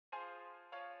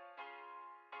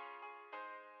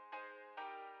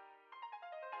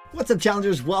What's up,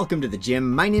 challengers? Welcome to the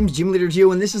gym. My name's Gym Leader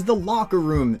Gio, and this is the Locker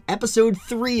Room, episode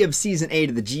 3 of season 8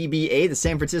 of the GBA, the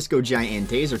San Francisco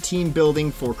GiEnteis, or team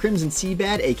building for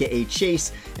CrimsonCBAD, aka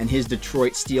Chase, and his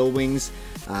Detroit Steel Wings.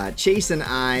 Chase and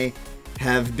I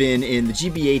have been in the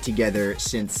GBA together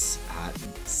since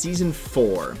season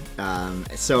 4.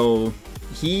 So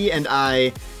he and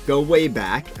I go way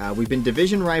back. We've been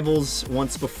division rivals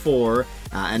once before,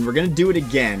 and we're gonna do it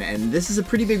again, and this is a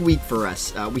pretty big week for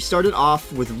us. We started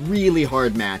off with really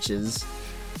hard matches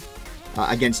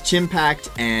against Chimpact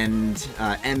and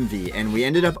Envy, and we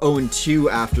ended up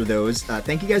 0-2 after those.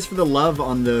 Thank you guys for the love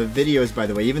on the videos, by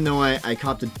the way, even though I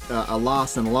copped a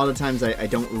loss, and a lot of times I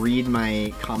don't read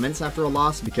my comments after a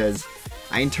loss because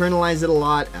I internalize it a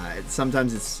lot.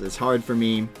 Sometimes it's hard for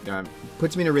me.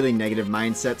 Puts me in a really negative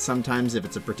mindset sometimes if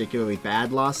it's a particularly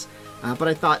bad loss. But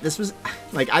I thought this was,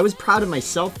 like, I was proud of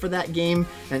myself for that game,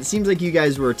 and it seems like you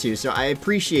guys were too. So I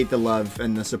appreciate the love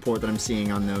and the support that I'm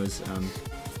seeing on those.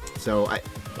 So I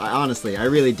honestly, I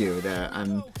really do.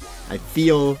 I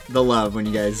feel the love when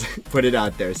you guys put it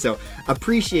out there. So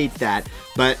appreciate that.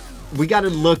 But we got to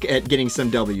look at getting some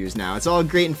W's now. It's all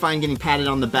great and fine getting patted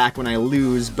on the back when I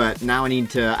lose, but now I need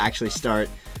to actually start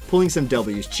pulling some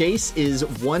W's. Chase is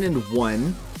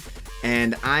 1-1,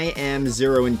 and I am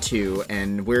 0-2,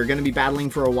 and we're going to be battling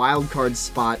for a wild card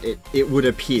spot, it would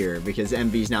appear, because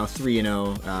Envy's now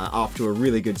 3-0, off to a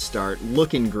really good start,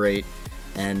 looking great,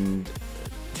 and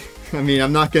I mean,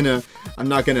 I'm not gonna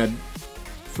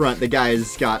front. The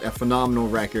guy's got a phenomenal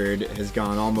record, has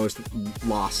gone almost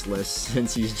lossless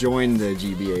since he's joined the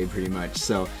GBA pretty much,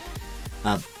 so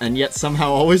and yet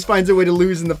somehow always finds a way to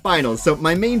lose in the finals. So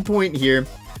my main point here,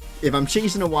 if I'm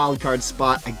chasing a wildcard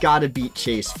spot, I gotta beat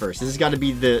Chase first. This has got to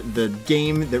be the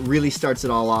game that really starts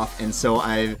it all off, and so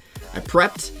I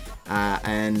prepped,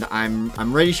 and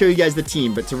I'm ready to show you guys the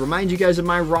team. But to remind you guys of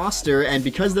my roster, and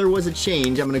because there was a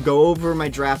change, I'm gonna go over my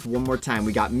draft one more time.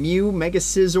 We got Mew, Mega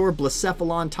Scizor,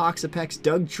 Blacephalon, Toxapex,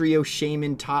 Doug Trio,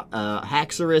 Shaman,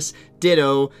 Haxorus,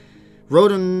 Ditto,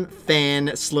 Rotom, Fan,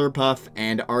 Slurpuff,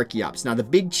 and Archeops. Now the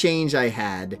big change I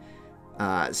had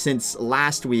since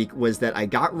last week was that I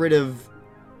got rid of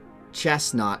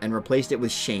Chestnut and replaced it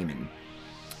with Shaman.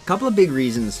 A couple of big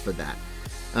reasons for that.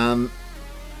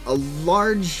 A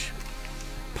large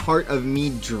part of me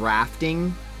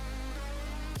drafting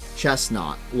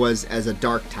Chestnut was as a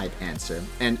dark type answer,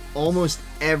 and almost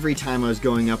every time I was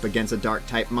going up against a dark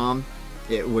type mom,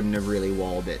 it wouldn't have really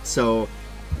walled it. So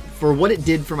for what it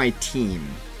did for my team,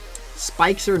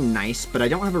 spikes are nice, but I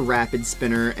don't have a rapid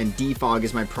spinner, and defog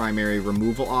is my primary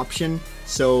removal option.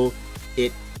 So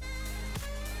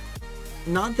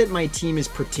not that my team is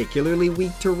particularly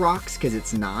weak to rocks, because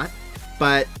it's not,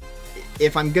 but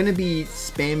if I'm gonna be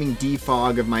spamming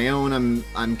defog of my own,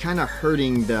 I'm kind of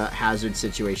hurting the hazard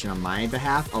situation on my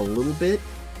behalf a little bit.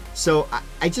 So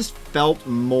I just felt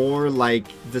more like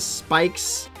the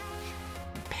spikes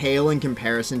pale in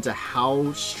comparison to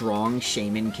how strong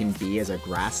Shaman can be as a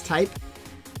grass type.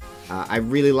 I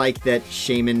really like that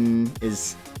Shaman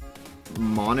is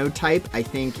mono type. I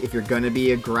think if you're gonna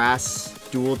be a grass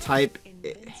dual type,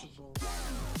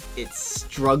 it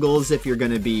struggles if you're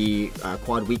going to be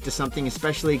quad weak to something,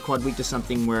 especially quad weak to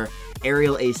something where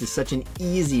Aerial Ace is such an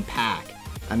easy pack.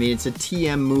 I mean, it's a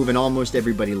TM move and almost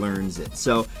everybody learns it.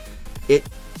 So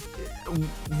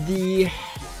the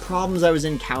problems I was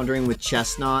encountering with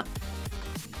Chestnut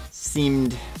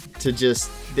seemed to just,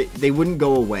 they wouldn't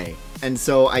go away. And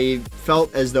so I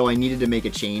felt as though I needed to make a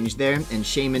change there, and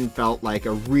Shaman felt like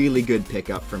a really good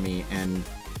pickup for me, and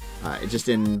just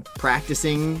in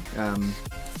practicing,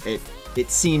 it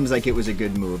seems like it was a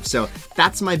good move. So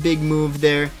that's my big move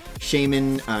there.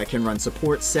 Shaman can run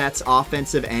support sets,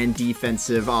 offensive and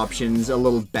defensive options a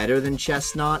little better than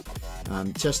Chestnut.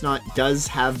 Chestnut does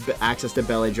have access to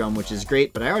Belly Drum, which is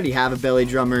great, but I already have a Belly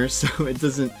Drummer, so it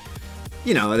doesn't,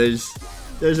 you know,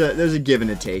 there's a give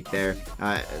and a take there.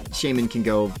 Shaman can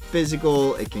go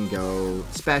physical, it can go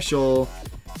special,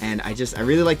 and I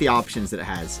really like the options that it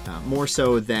has, more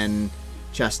so than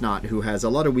Chestnut, who has a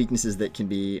lot of weaknesses that can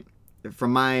be,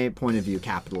 from my point of view,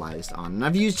 capitalized on. And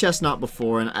I've used Chestnut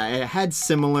before, and I had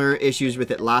similar issues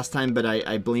with it last time, but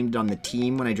I blamed it on the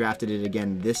team when I drafted it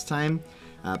again this time.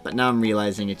 But now I'm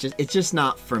realizing it's just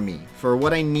not for me. For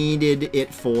what I needed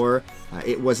it for,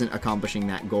 it wasn't accomplishing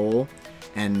that goal.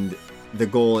 And the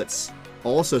goal it's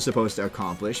also supposed to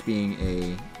accomplish,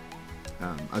 being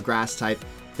a grass type,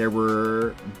 there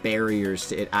were barriers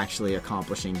to it actually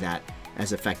accomplishing that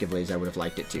as effectively as I would have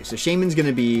liked it to. So Shaman's going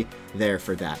to be there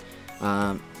for that.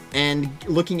 And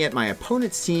looking at my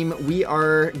opponent's team, we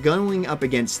are going up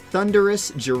against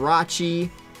Thundurus, Jirachi,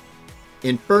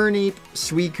 Infernape,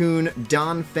 Suicune,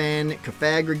 Donphan,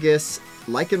 Cofagrigus,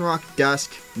 Lycanroc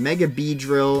Dusk, Mega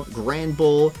Beedrill,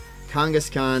 Granbull,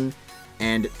 Kangaskhan,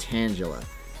 and Tangela.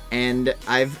 And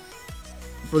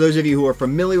for those of you who are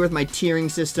familiar with my tiering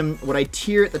system, what I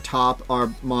tier at the top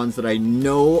are mons that I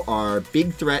know are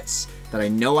big threats, that I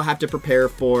know I have to prepare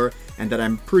for, and that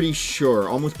I'm pretty sure,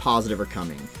 almost positive, are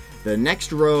coming. The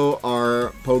next row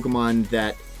are Pokemon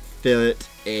that fit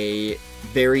a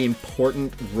very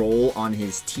important role on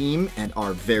his team and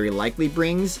are very likely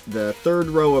brings. The third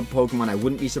row of Pokemon I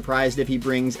wouldn't be surprised if he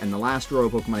brings, and the last row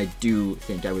of Pokemon I do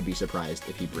think I would be surprised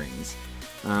if he brings.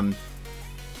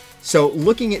 So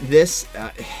looking at this,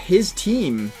 his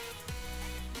team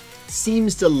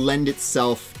seems to lend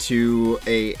itself to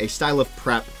a style of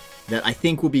prep that I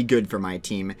think will be good for my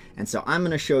team. And so I'm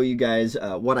going to show you guys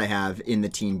what I have in the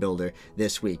team builder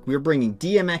this week. We're bringing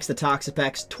DMX the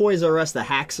Toxapex, Toys R Us the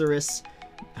Haxorus,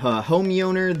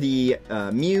 Homeowner the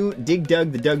Mew, Dig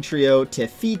Dug the Dugtrio,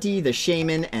 Tefiti the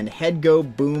Shaman, and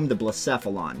Headgo Boom the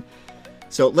Blacephalon.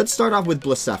 So let's start off with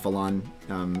Blacephalon.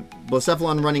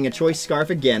 Blacephalon running a Choice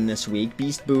Scarf again this week.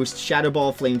 Beast Boost, Shadow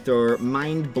Ball, Flamethrower,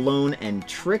 Mind Blown, and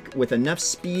Trick with enough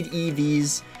speed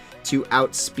EVs to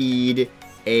outspeed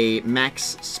a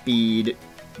max speed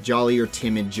Jolly or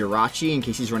Timid Jirachi in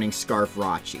case he's running Scarf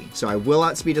Rachi. So I will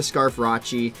outspeed a Scarf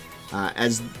Rachi,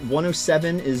 as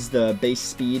 107 is the base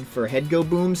speed for Headgo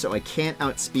Boom, so I can't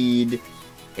outspeed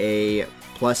a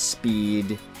plus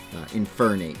speed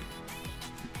Infernape.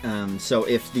 So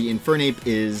if the Infernape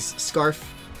is Scarf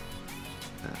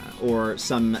or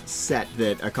some set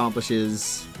that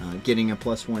accomplishes getting a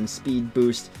 +1 speed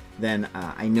boost, then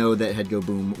I know that Headgo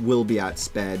Boom will be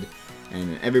outsped.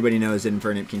 And everybody knows that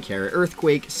Infernape can carry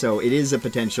Earthquake, so it is a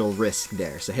potential risk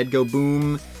there. So Headgo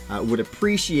Boom would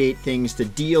appreciate things to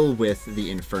deal with the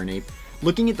Infernape.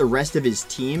 Looking at the rest of his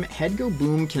team, Headgo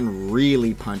Boom can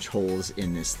really punch holes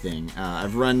in this thing.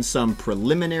 I've run some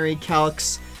preliminary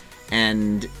calcs,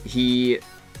 and he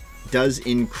does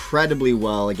incredibly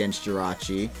well against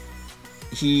Jirachi.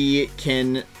 He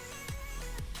can't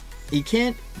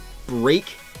break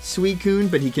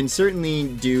Suicune, but he can certainly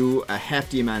do a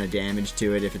hefty amount of damage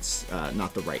to it if it's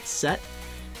not the right set.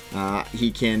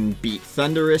 He can beat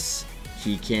Thundurus.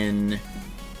 He can...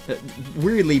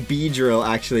 weirdly, Beedrill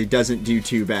actually doesn't do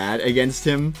too bad against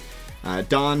him.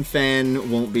 Donphan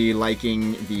won't be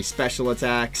liking the special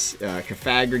attacks.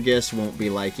 Cofagrigus won't be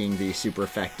liking the super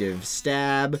effective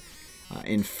stab.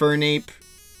 Infernape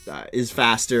is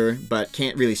faster, but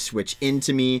can't really switch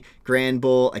into me.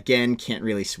 Granbull, again, can't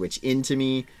really switch into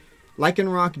me.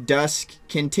 Lycanroc Dusk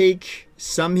can take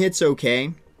some hits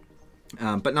okay,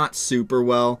 but not super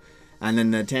well. And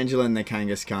then the Tangela and the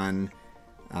Kangaskhan,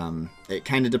 it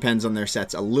kind of depends on their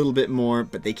sets a little bit more,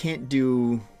 but they can't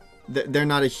do... they're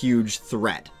not a huge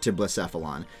threat to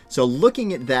Blacephalon. So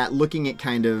looking at that, looking at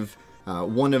kind of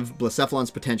one of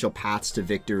Blacephalon's potential paths to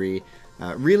victory,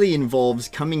 really involves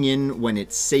coming in when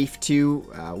it's safe to,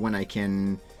 when I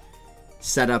can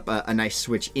set up a nice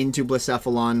switch into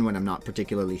Blacephalon when I'm not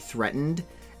particularly threatened,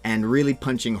 and really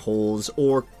punching holes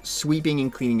or sweeping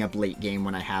and cleaning up late game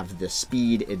when I have the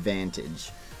speed advantage.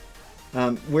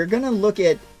 We're going to look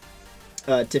at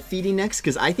Tefiti next,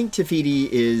 because I think Tefiti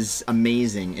is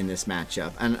amazing in this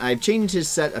matchup. And I've changed his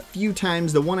set a few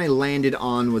times. The one I landed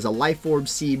on was a Life Orb,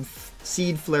 Seed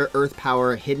Flare, Earth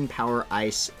Power, Hidden Power,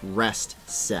 Ice, Rest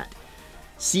set.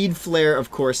 Seed Flare, of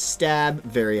course, stab,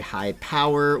 very high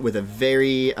power, with a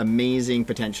very amazing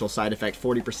potential side effect,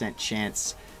 40%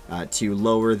 chance to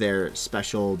lower their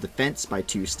special defense by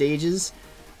 2 stages,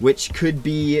 which could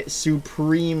be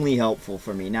supremely helpful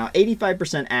for me. Now,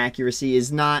 85% accuracy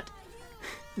is not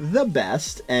the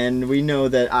best, and we know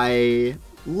that I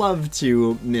love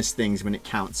to miss things when it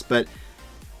counts, but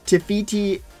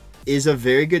Tefiti is a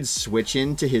very good switch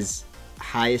in to his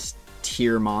highest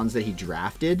tier mons that he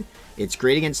drafted. It's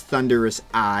great against Thundurus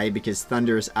Eye, because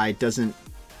Thundurus Eye doesn't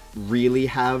really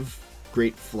have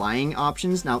great flying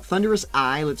options. Now, Thundurus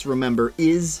Eye, let's remember,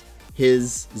 is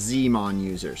his Z-Mon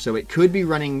user, so it could be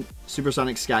running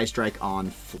Supersonic Sky Strike on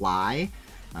Fly,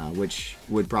 which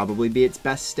would probably be its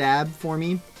best stab for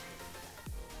me.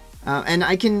 And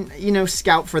I can, you know,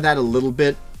 scout for that a little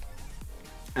bit,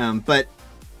 but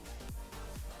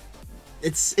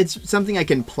it's something I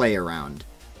can play around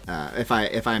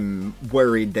if I'm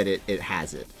worried that it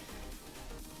has it.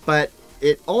 But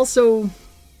it also,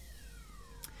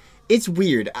 it's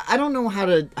weird. I don't know how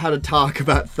to talk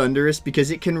about Thundurus,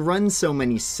 because it can run so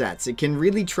many sets. It can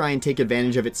really try and take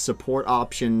advantage of its support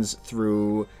options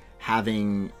through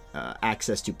having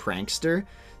access to Prankster.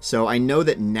 So I know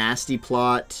that Nasty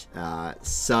Plot,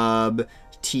 Sub,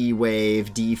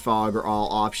 T-Wave, Defog are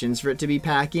all options for it to be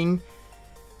packing.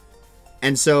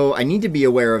 And so I need to be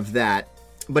aware of that.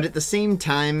 But at the same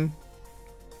time,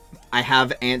 I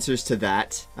have answers to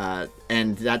that.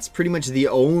 And that's pretty much the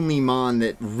only mon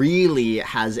that really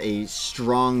has a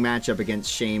strong matchup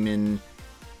against Shaman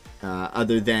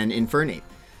other than Infernape.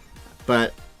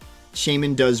 But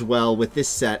Shaman does well with this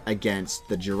set against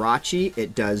the Jirachi.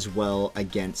 It does well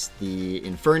against the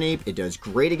Infernape. It does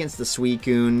great against the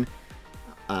Suicune.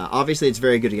 Obviously, it's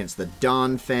very good against the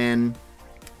Donphan.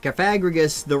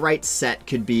 Cafagrigus, the right set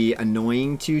could be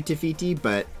annoying to Tefiti,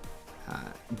 but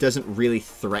doesn't really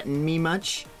threaten me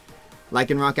much.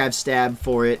 Lycanroc, I have Stab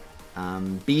for it.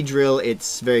 Beedrill,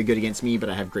 it's very good against me, but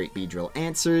I have great Beedrill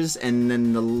answers. And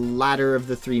then the latter of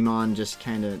the three mon just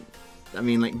kind of... I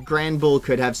mean, like, Granbull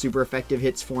could have super effective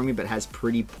hits for me, but has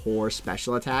pretty poor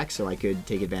special attacks, so I could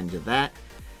take advantage of that.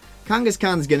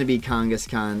 Kangaskhan's going to be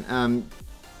Kangaskhan.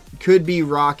 Could be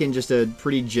rocking just a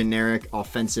pretty generic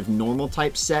offensive normal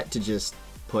type set to just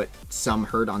put some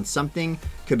hurt on something.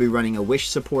 Could be running a Wish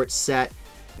support set.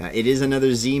 It is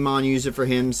another Z-Mon user for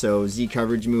him, so Z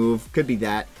coverage move. Could be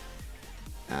that.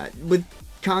 With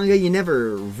Kanga, you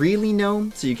never really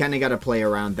know, so you kind of got to play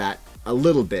around that a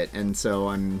little bit, and so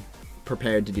I'm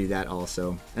prepared to do that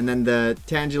also. And then the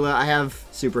Tangela, I have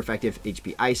super effective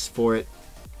HP Ice for it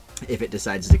if it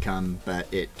decides to come,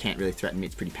 but it can't really threaten me.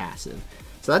 It's pretty passive.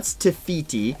 So that's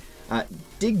Tefiti.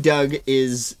 Dig Dug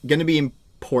is going to be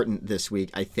important this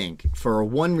week, I think, for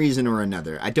one reason or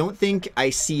another. I don't think I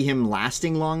see him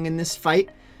lasting long in this fight.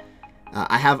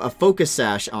 I have a Focus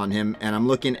Sash on him, and I'm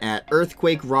looking at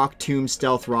Earthquake, Rock Tomb,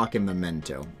 Stealth Rock, and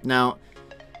Memento. Now,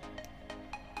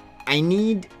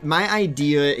 my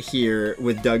idea here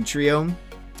with Dugtrio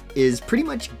is pretty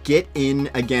much get in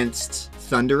against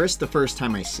Thundurus the first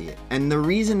time I see it. And the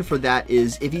reason for that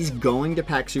is if he's going to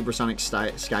pack Supersonic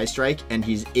Sky Strike and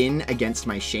he's in against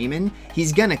my Shaman,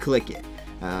 he's gonna click it.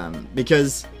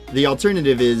 Because the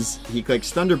alternative is he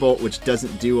clicks Thunderbolt, which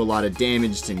doesn't do a lot of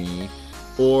damage to me,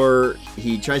 or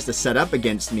he tries to set up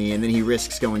against me and then he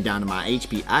risks going down to my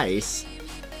HP Ice,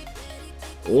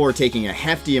 or taking a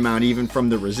hefty amount even from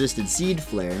the resisted Seed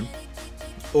Flare,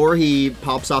 or he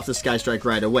pops off the Sky Strike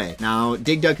right away. Now,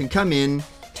 Dig Dug can come in,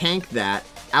 tank that,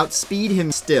 outspeed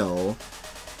him still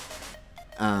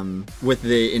with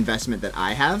the investment that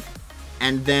I have,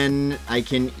 and then I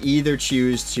can either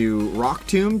choose to Rock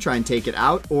Tomb, try and take it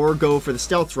out, or go for the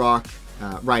Stealth Rock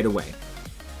right away.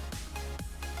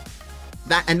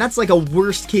 That's like a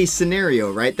worst case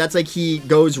scenario, right? That's like he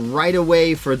goes right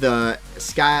away for the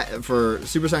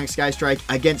Supersonic Sky Strike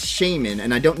against Shaman,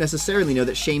 and I don't necessarily know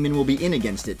that Shaman will be in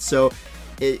against it. So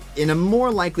in a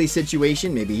more likely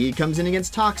situation, maybe he comes in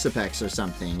against Toxapex or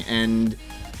something, and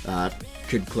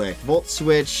could click Volt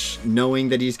Switch, knowing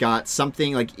that he's got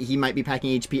something, like he might be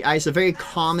packing HP Ice, a very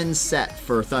common set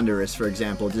for Thundurus, for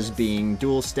example, just being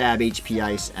dual stab, HP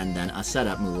Ice, and then a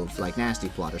setup move like Nasty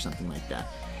Plot or something like that.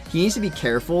 He needs to be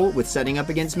careful with setting up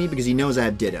against me because he knows I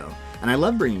have Ditto, and I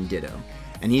love bringing Ditto,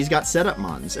 and he's got setup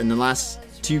mons. In the last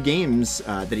 2 games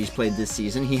that he's played this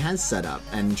season, he has set up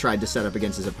and tried to set up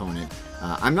against his opponent.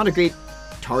 I'm not a great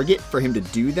target for him to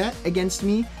do that against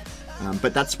me,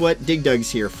 but that's what Dig Dug's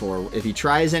here for. If he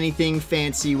tries anything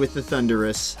fancy with the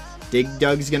Thundurus, Dig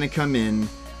Dug's gonna come in.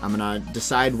 I'm gonna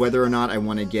decide whether or not I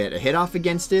want to get a hit off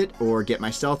against it or get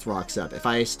my Stealth Rocks up. If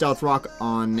I Stealth Rock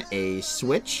on a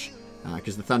switch,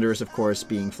 because the Thundurus, of course,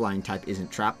 being flying type,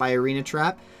 isn't trapped by Arena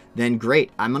Trap, then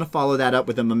great. I'm going to follow that up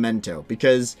with a Memento,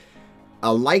 because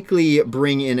a likely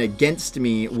bring in against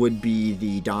me would be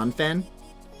the Donphan,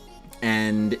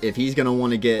 and if he's going to want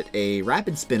to get a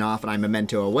Rapid Spin off and I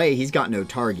Memento away, he's got no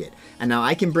target. And now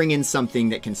I can bring in something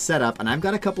that can set up, and I've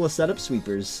got a couple of setup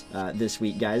sweepers this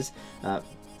week, guys.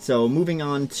 So moving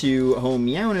on to Home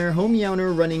Meowner. Home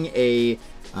Meowner running a...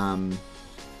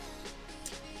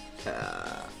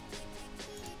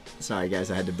 sorry guys,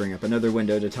 I had to bring up another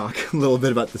window to talk a little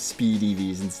bit about the speed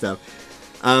EVs and stuff.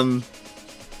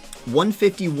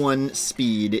 151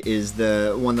 speed is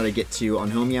the one that I get to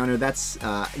on Home Meowner. That's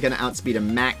going to outspeed a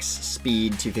max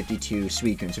speed 252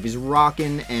 Suicune. So if he's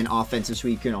rocking an offensive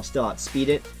Suicune, I'll still outspeed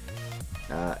it.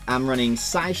 I'm running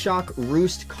Psyshock,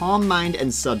 Roost, Calm Mind,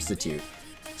 and Substitute.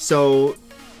 So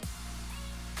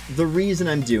the reason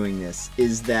I'm doing this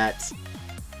is that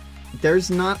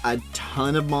there's not a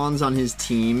ton of mons on his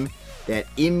team that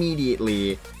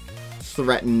immediately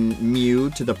threaten Mew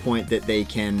to the point that they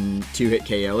can 2-hit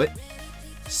KO it.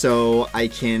 So I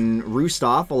can roost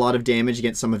off a lot of damage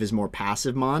against some of his more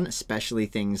passive mon, especially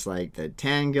things like the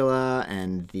Tangela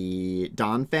and the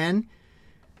Donphan.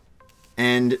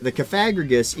 And the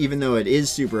Cafagrigus, even though it is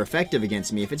super effective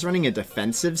against me, if it's running a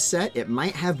defensive set, it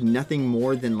might have nothing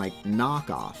more than, like,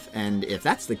 knockoff. And if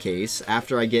that's the case,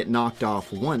 after I get knocked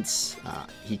off once,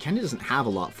 he kind of doesn't have a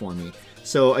lot for me.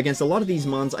 So against a lot of these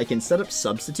mons, I can set up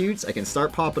substitutes, I can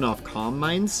start popping off Calm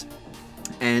Minds,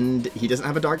 and he doesn't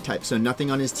have a Dark type, so nothing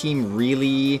on his team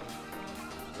really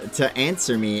to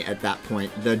answer me at that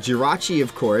point. The Jirachi,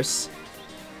 of course,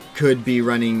 could be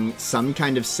running some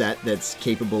kind of set that's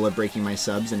capable of breaking my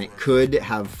subs, and it could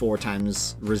have 4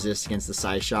 times resist against the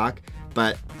Psyshock,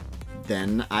 but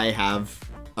then I have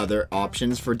other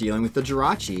options for dealing with the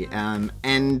Jirachi,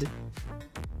 and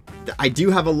I do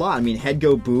have a lot. I mean, Head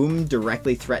Go Boom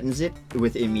directly threatens it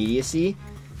with immediacy.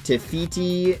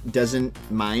 Tefiti doesn't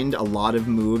mind a lot of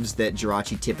moves that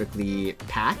Jirachi typically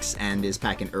packs and is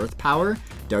packing Earth Power.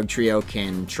 Dugtrio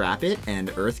can trap it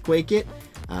and Earthquake it.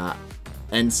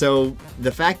 And so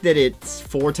the fact that it's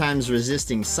 4 times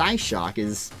resisting Psyshock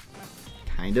is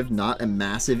kind of not a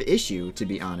massive issue, to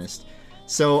be honest.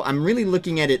 So I'm really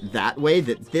looking at it that way,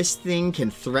 that this thing can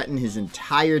threaten his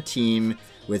entire team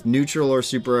with neutral or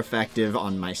super effective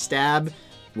on my stab,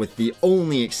 with the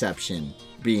only exception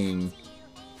being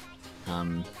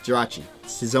Jirachi.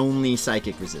 It's his only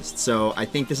psychic resist. So I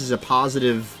think this is a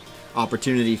positive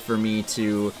opportunity for me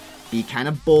to be kind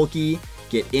of bulky,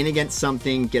 get in against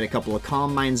something, get a couple of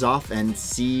Calm Minds off, and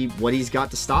see what he's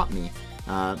got to stop me.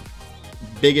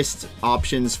 Biggest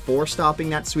options for stopping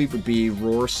that sweep would be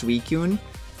Roar Suicune.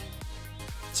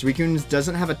 Suicune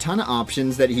doesn't have a ton of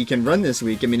options that he can run this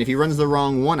week. I mean, if he runs the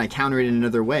wrong one, I counter it in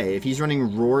another way. If he's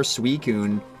running Roar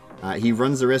Suicune, he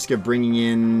runs the risk of bringing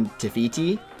in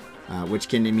Tefiti, which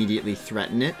can immediately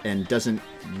threaten it, and doesn't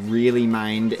really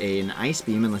mind an Ice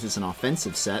Beam unless it's an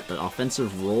offensive set, but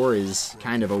offensive Roar is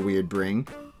kind of a weird bring.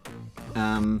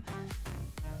 I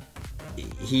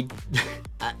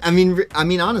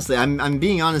mean, honestly, I'm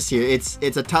being honest here. It's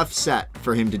a tough set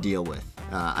for him to deal with.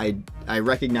 I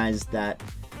recognize that,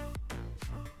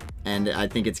 and I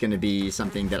think it's going to be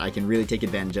something that I can really take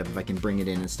advantage of if I can bring it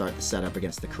in and start the setup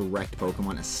against the correct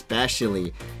Pokemon,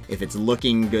 especially if it's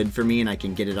looking good for me and I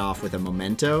can get it off with a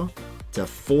Memento to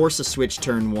force a switch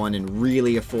turn 1 and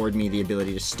really afford me the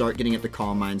ability to start getting up the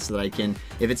Calm Mind so that I can,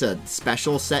 if it's a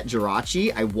special set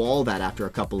Jirachi, I wall that after a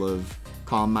couple of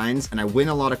Calm Minds, and I win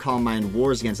a lot of Calm Mind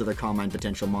wars against other Calm Mind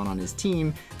potential mon on his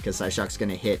team, because Psyshock's going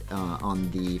to hit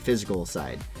on the physical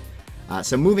side.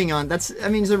 So moving on, it's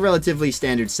a relatively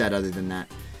standard set other than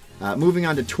that. Moving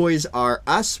on to Toys R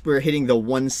Us, we're hitting the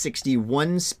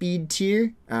 161 speed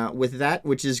tier with that,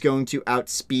 which is going to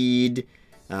outspeed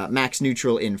Max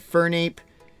Neutral Infernape.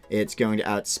 It's going to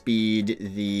outspeed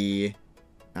the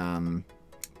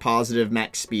positive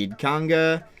Max Speed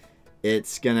Kanga.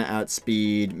 It's going to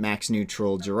outspeed Max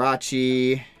Neutral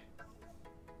Jirachi.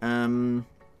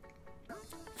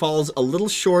 Falls a little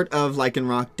short of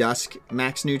Lycanroc Dusk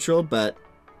Max Neutral, but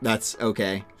that's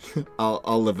okay.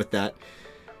 I'll live with that.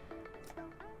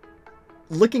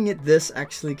 Looking at this,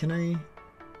 actually,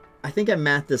 I think I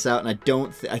mathed this out, and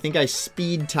I think I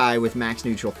speed tie with Max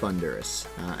Neutral Thunderous,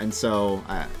 and so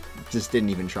I just didn't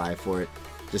even try for it.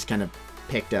 Just kind of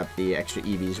picked up the extra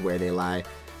EVs where they lie.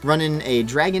 Running a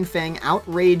Dragon Fang,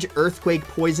 Outrage, Earthquake,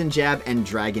 Poison Jab, and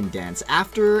Dragon Dance.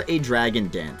 After a Dragon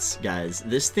Dance, guys,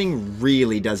 this thing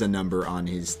really does a number on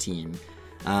his team.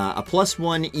 A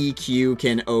 +1 EQ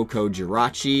can OHKO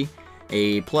Jirachi.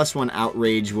 A +1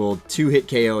 Outrage will 2-hit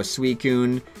KO a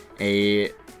Suicune. A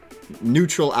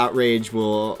neutral Outrage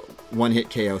will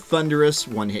 1-hit KO Thunderous,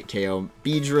 1-hit KO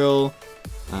Beedrill.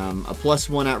 A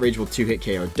 +1 Outrage will 2-hit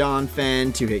KO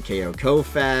Donphan, 2-hit KO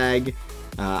Kofag.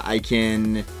 I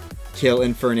can kill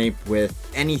Infernape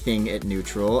with anything at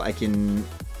neutral. I can...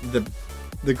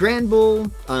 The Grand Bull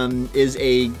is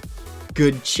a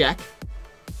good check,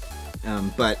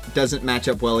 but doesn't match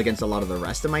up well against a lot of the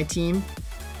rest of my team,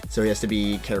 so he has to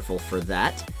be careful for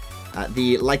that.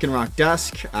 The Lycanroc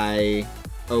Dusk, I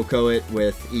OHKO it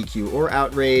with EQ or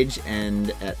Outrage,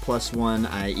 and at +1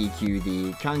 I EQ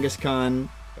the Kangaskhan,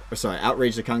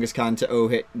 Outrage the Kangaskhan to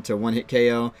 1-hit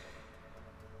KO.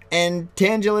 And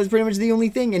Tangela is pretty much the only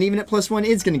thing, and even at +1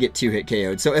 it's going to get 2-hit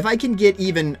KO'd. So if I can get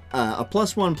even a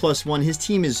 +1/+1, his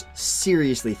team is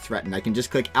seriously threatened. I can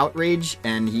just click Outrage,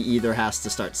 and he either has to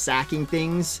start sacking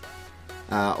things,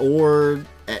 or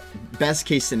at best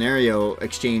case scenario,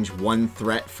 exchange one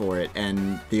threat for it.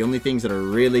 And the only things that are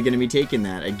really going to be taking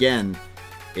that, again,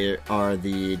 are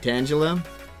the Tangela.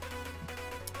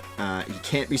 You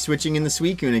can't be switching in the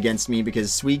Suicune against me, because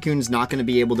Suicune's not going to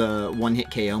be able to 1-hit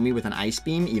KO me with an Ice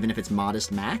Beam, even if it's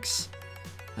Modest Max.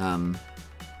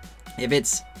 If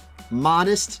it's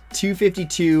Modest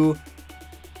 252,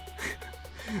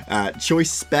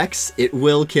 Choice specs, it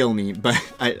will kill me, but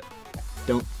I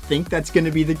don't think that's going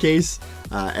to be the case,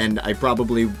 and I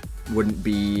probably wouldn't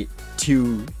be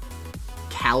too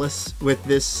callous with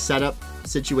this setup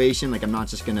situation. Like, I'm not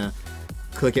just going to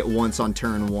click it once on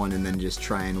turn 1 and then just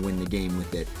try and win the game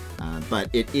with it. But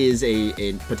it is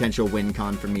a potential win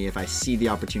con for me if I see the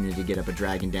opportunity to get up a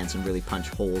Dragon Dance and really punch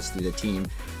holes through the team.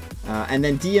 And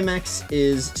then DMX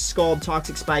is Scald,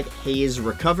 Toxic Spike, Haze,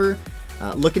 Recover.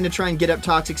 Looking to try and get up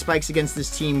Toxic Spikes against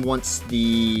this team once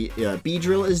the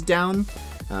B-Drill is down,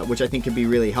 which I think could be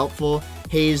really helpful.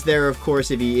 Haze there, of course,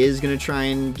 if he is going to try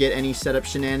and get any setup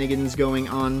shenanigans going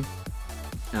on.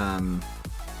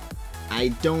 I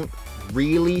don't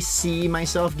really see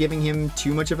myself giving him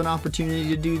too much of an opportunity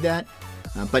to do that,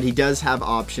 but he does have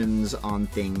options on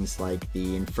things like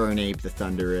the Infernape, the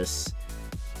Thunderous,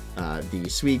 the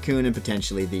Suicune, and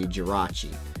potentially the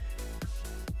Jirachi.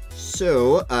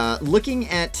 So, looking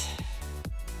at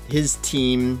his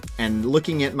team and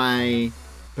looking at my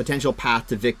potential path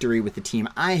to victory with the team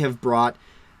I have brought,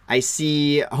 I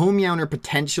see Homeyowner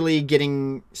potentially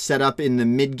getting set up in the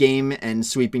mid-game and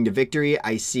sweeping to victory.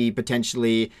 I see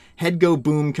potentially Head Go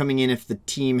Boom coming in if the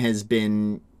team has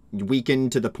been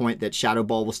weakened to the point that Shadow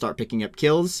Ball will start picking up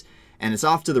kills. And it's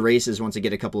off to the races once I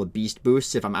get a couple of beast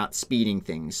boosts if I'm outspeeding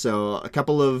things. So a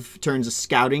couple of turns of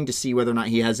scouting to see whether or not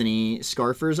he has any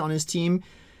Scarfers on his team.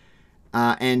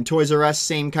 And Toys R Us,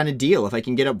 same kind of deal. If I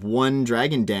can get up one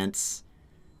Dragon Dance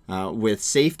with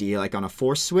safety, like on a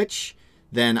force switch,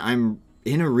 then I'm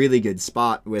in a really good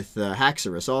spot with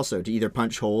Haxorus also to either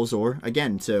punch holes or,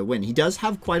 again, to win. He does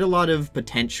have quite a lot of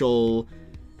potential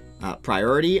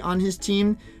priority on his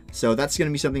team, so that's going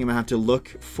to be something I'm going to have to look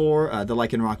for. The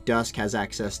Lycanroc Dusk has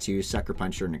access to Sucker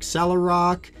Puncher and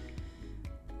Accelerock.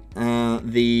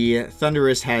 The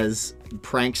Thunderous has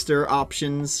Prankster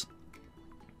options.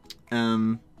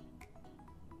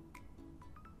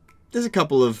 There's a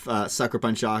couple of Sucker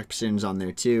Punch options on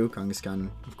there too. Kangaskhan,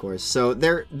 of course. So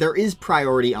there is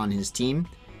priority on his team,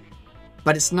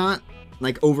 but it's not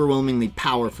like overwhelmingly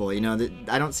powerful. You know,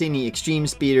 I don't see any extreme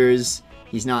speeders.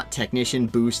 He's not technician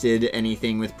boosted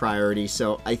anything with priority.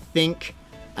 So I think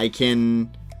I can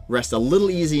rest a little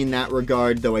easy in that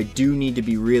regard, though I do need to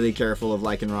be really careful of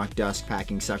Lycanroc Dusk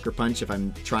packing Sucker Punch if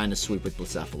I'm trying to sweep with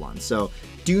Blacephalon. So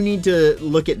do need to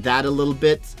look at that a little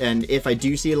bit, and if I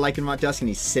do see a Lycanroc Dusk and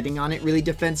he's sitting on it really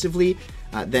defensively,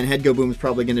 then Head Go Boom is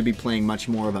probably going to be playing much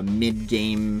more of a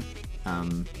mid-game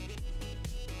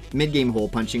hole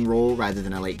punching role rather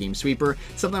than a late-game sweeper.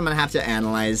 Something I'm going to have to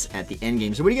analyze at the end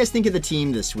game. So what do you guys think of the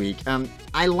team this week?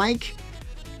 I like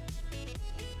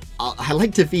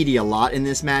Tafiti a lot in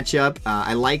this matchup.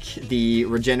 I like the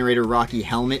Regenerator Rocky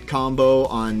Helmet combo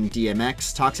on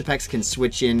DMX. Toxapex can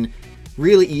switch in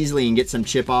really easily and get some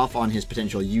chip off on his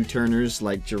potential U-turners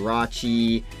like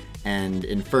Jirachi and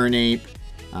Infernape.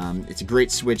 It's a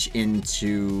great switch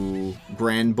into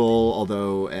Grand Bull,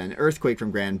 although an Earthquake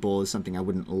from Grand Bull is something I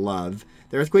wouldn't love.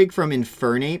 The Earthquake from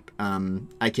Infernape,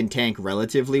 I can tank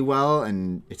relatively well,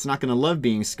 and it's not going to love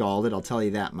being scalded, I'll tell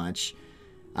you that much.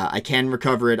 I can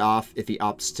recover it off if he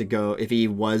opts to go. If he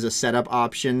was a setup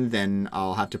option, then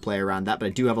I'll have to play around that, but I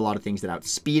do have a lot of things that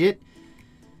outspeed it.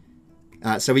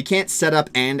 So he can't set up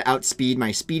and outspeed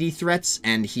my speedy threats,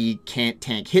 and he can't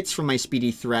tank hits from my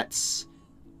speedy threats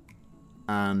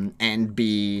and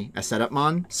be a setup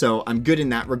mon. So I'm good in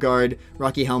that regard.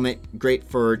 Rocky Helmet, great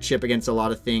for chip against a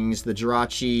lot of things. The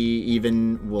Jirachi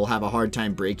even will have a hard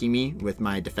time breaking me with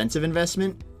my defensive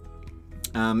investment.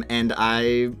 And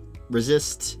I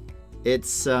resist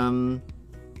its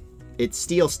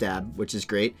Steel Stab, which is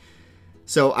great.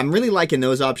 So I'm really liking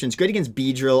those options. Great against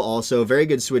B-Drill also. Very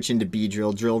good switch into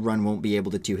B-Drill. Drill Run won't be able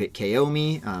to two-hit KO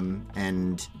me.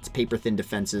 And its paper-thin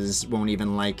defenses won't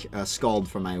even like Scald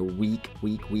for my weak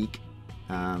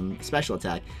special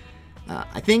attack.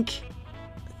 I think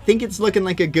it's looking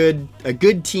like a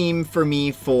good team for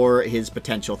me for his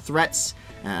potential threats.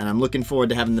 And I'm looking forward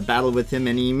to having the battle with him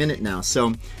any minute now.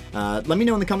 So let me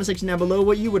know in the comment section down below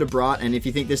what you would have brought and if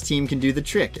you think this team can do the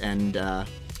trick. And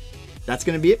that's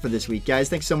going to be it for this week, guys.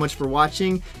 Thanks so much for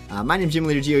watching. My name's Gym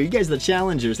Leader Geo. You guys are the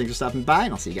challengers. Thanks for stopping by,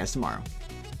 and I'll see you guys tomorrow.